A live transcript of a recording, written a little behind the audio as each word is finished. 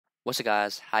What's up,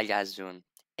 guys? How you guys doing?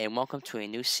 And welcome to a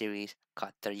new series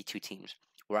called 32 Teams,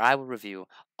 where I will review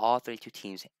all 32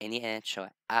 teams in the NHL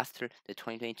after the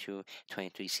 2022-23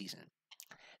 season.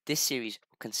 This series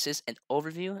will consist an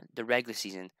overview, the regular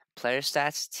season, player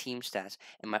stats, team stats,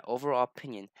 and my overall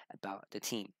opinion about the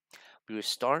team. We will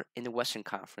start in the Western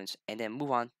Conference and then move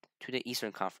on to the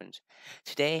Eastern Conference.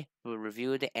 Today, we will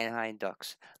review the Anaheim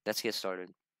Ducks. Let's get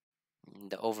started.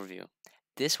 The overview.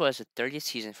 This was the 30th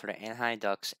season for the Anaheim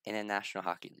Ducks in the National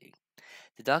Hockey League.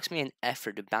 The Ducks made an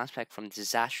effort to bounce back from the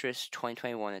disastrous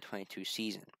 2021 and 22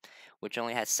 season, which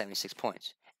only had 76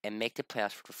 points, and make the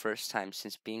playoffs for the first time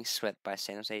since being swept by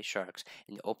San Jose Sharks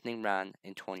in the opening round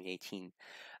in 2018.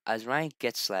 As Ryan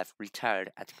Getzlaf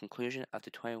retired at the conclusion of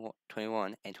the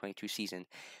 2021 and 22 season,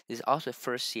 this is also the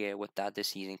first year without the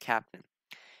season captain.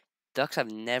 Ducks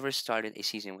have never started a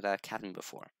season without a captain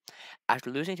before. After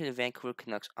losing to the Vancouver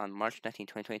Canucks on March 19,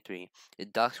 2023, the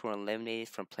Ducks were eliminated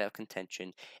from playoff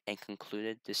contention and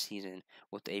concluded the season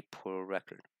with a poor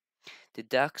record. The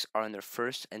Ducks are in their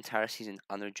first entire season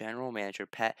under general manager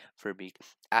Pat Verbeek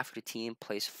after the team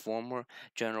placed former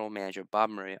general manager Bob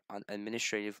Murray on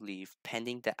administrative leave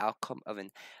pending the outcome of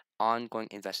an ongoing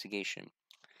investigation.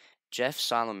 Jeff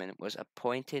Solomon was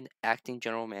appointed acting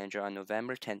general manager on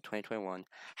November 10, 2021.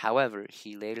 However,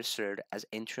 he later served as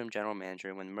interim general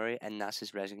manager when Murray announced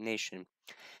his resignation.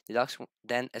 The Ducks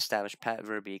then established Pat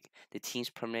Verbeek, the team's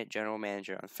permanent general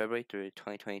manager, on February 3,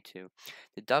 2022.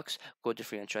 The Ducks' goal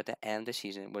differential at the end of the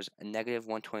season was a negative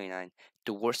 129,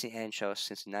 the worst in the NHL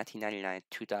since the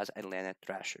 1999-2000 Atlanta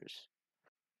Thrashers.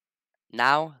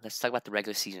 Now, let's talk about the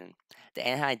regular season. The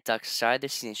Anaheim Ducks started the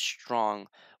season strong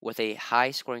with a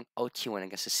high scoring OT win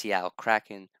against the Seattle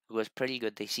Kraken, who was pretty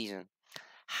good this season.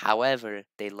 However,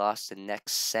 they lost the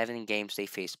next 7 games they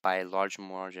faced by a large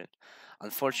margin.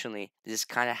 Unfortunately, this is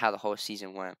kind of how the whole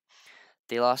season went.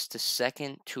 They lost the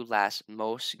second to last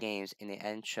most games in the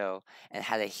NHL and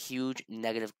had a huge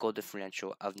negative goal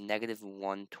differential of negative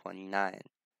 129.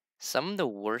 Some of the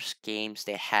worst games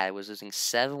they had was losing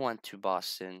 7-1 to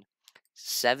Boston,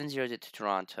 7-0 to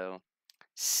Toronto,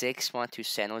 6-1 to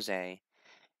San Jose,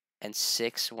 and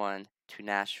 6-1 to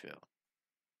Nashville.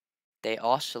 They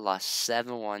also lost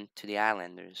 7-1 to the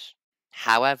Islanders.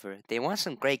 However, they won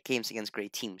some great games against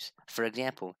great teams. For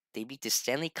example, they beat the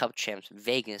Stanley Cup champs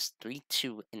Vegas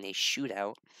 3-2 in a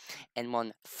shootout and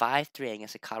won 5-3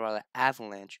 against the Colorado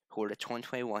Avalanche, who were the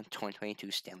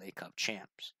 2021-2022 Stanley Cup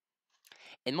champs.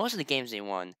 In most of the games they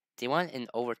won in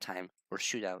overtime or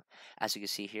shootout. As you can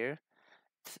see here,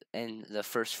 in the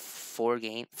first 5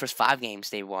 games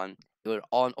they won, they were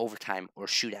all in overtime or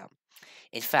shootout.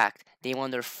 In fact, they won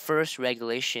their first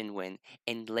regulation win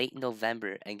in late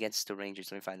November against the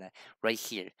Rangers. Let me find that right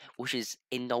here, which is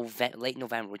in late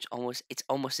November, which it's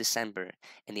almost December,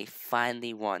 and they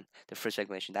finally won the first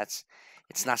regulation.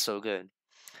 It's not so good,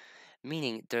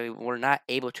 meaning they were not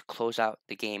able to close out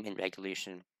the game in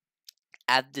regulation.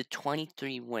 Out of the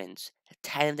 23 wins,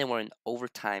 10 of them were in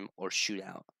overtime or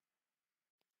shootout.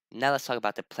 Now let's talk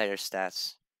about the player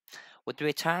stats. With the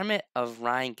retirement of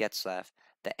Ryan Getzlaf,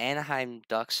 the Anaheim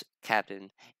Ducks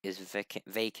captain is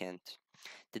vacant.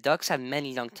 The Ducks have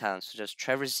many young talents such as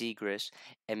Trevor Zegras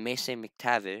and Mason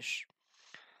McTavish,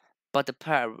 but the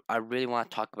player I really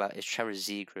want to talk about is Trevor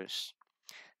Zegras.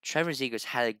 Trevor Zegras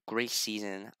had a great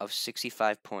season of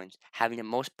 65 points, having the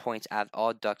most points out of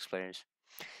all Ducks players.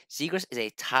 Zegras is a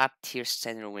top-tier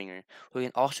center winger who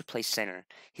can also play center.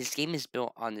 His game is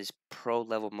built on his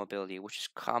pro-level mobility, which is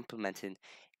complemented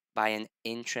by an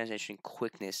in-transition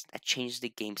quickness that changes the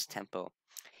game's tempo.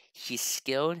 He's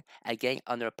skilled at getting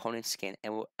under opponent's skin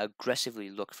and will aggressively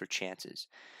look for chances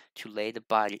to lay the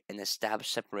body and establish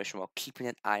separation while keeping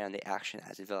an eye on the action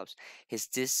as it develops. His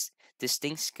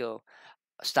distinct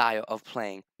style of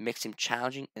playing makes him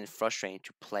challenging and frustrating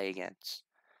to play against.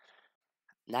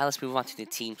 Now let's move on to the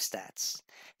team stats.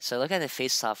 So look at the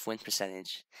face-off win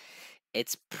percentage.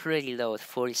 It's pretty low with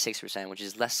 46%, which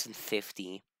is less than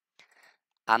 50.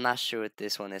 I'm not sure what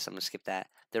this one is. I'm gonna skip that.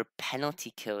 Their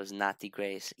penalty kill is not the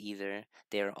greatest either.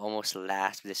 They are almost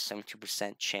last with a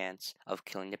 72% chance of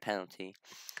killing the penalty.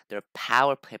 Their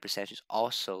power play percentage is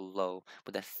also low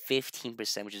with a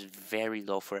 15%, which is very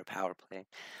low for a power play.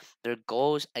 Their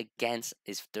goals against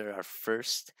is they're our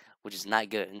first, which is not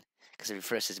good because their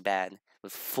first is bad.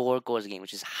 With 4 goals a game,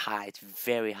 which is high. It's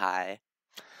very high.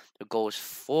 Their goals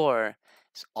for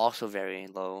is also very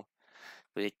low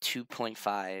with a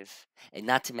 2.5. And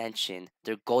not to mention,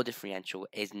 their goal differential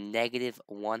is negative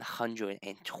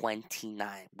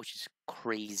 129, which is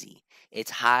crazy. It's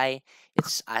high.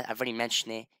 I've already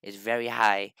mentioned it. It's very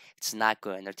high. It's not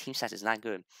good. And their team stats is not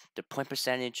good. Their point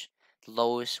percentage,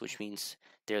 lowest, which means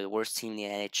They're the worst team in the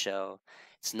NHL.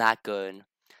 It's not good.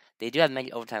 They do have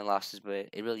many overtime losses, but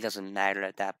it really doesn't matter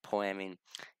at that point. I mean,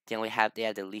 they have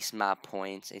the least amount of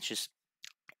points. It's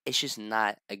just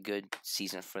not a good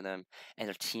season for them, and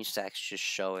their team stats just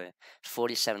show it.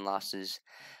 47 losses,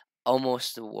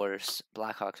 almost the worst.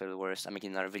 Blackhawks are the worst. I'm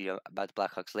making another video about the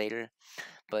Blackhawks later,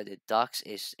 but the Ducks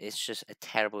is it's just a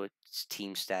terrible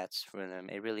team stats for them.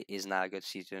 It really is not a good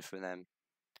season for them.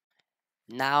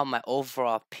 Now, my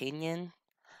overall opinion,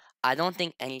 I don't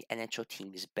think any NHL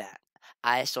team is bad.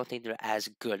 I just don't think they're as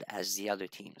good as the other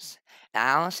teams. And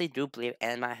I honestly do believe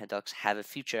Anaheim Ducks have a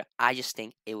future. I just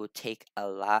think it will take a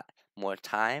lot more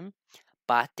time.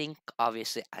 But I think,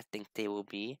 obviously, I think they will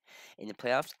be in the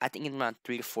playoffs. I think in around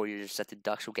 3 to 4 years that the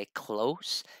Ducks will get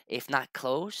close. If not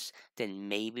close, then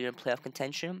maybe they're in playoff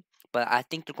contention. But I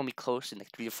think they're going to be close in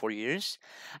like 3 to 4 years.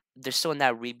 They're still in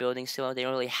that rebuilding still. They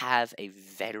don't really have a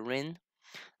veteran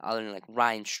other than like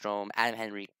Ryan Strome, Adam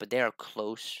Henrique, but they are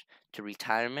close to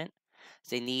retirement.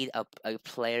 They need a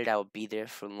player that will be there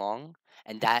for long,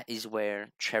 and that is where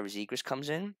Trevor Zegras comes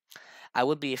in. I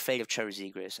would be afraid of Trevor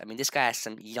Zegras. I mean, this guy has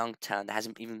some young talent that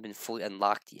hasn't even been fully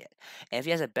unlocked yet. And if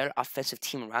he has a better offensive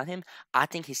team around him, I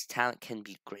think his talent can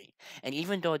be great. And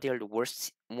even though they're the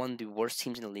worst, one of the worst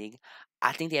teams in the league,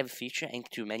 I think they have a future and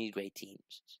can do many great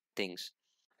things.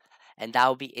 And that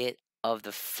will be it of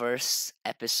the first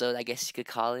episode, I guess you could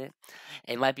call it.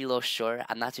 It might be a little short.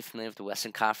 I'm not too familiar with the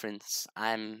Western Conference.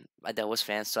 I'm a Devils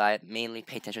fan, so I mainly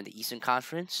pay attention to the Eastern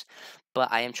Conference. But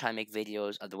I am trying to make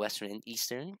videos of the Western and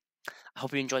Eastern. I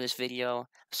hope you enjoyed this video.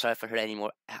 Sorry if I hurt any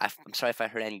more. I'm sorry if I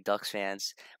hurt any Ducks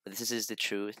fans, but this is the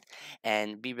truth.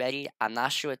 And be ready. I'm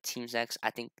not sure what team's next. I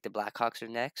think the Blackhawks are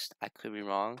next. I could be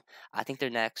wrong. I think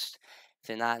they're next. If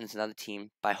they're not, it's another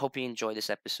team. But I hope you enjoyed this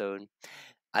episode.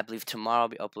 I believe tomorrow I'll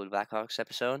be uploading Blackhawks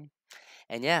episode.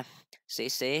 And yeah, stay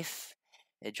safe,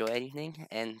 enjoy anything,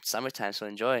 and summertime, so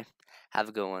enjoy. Have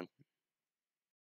a good one.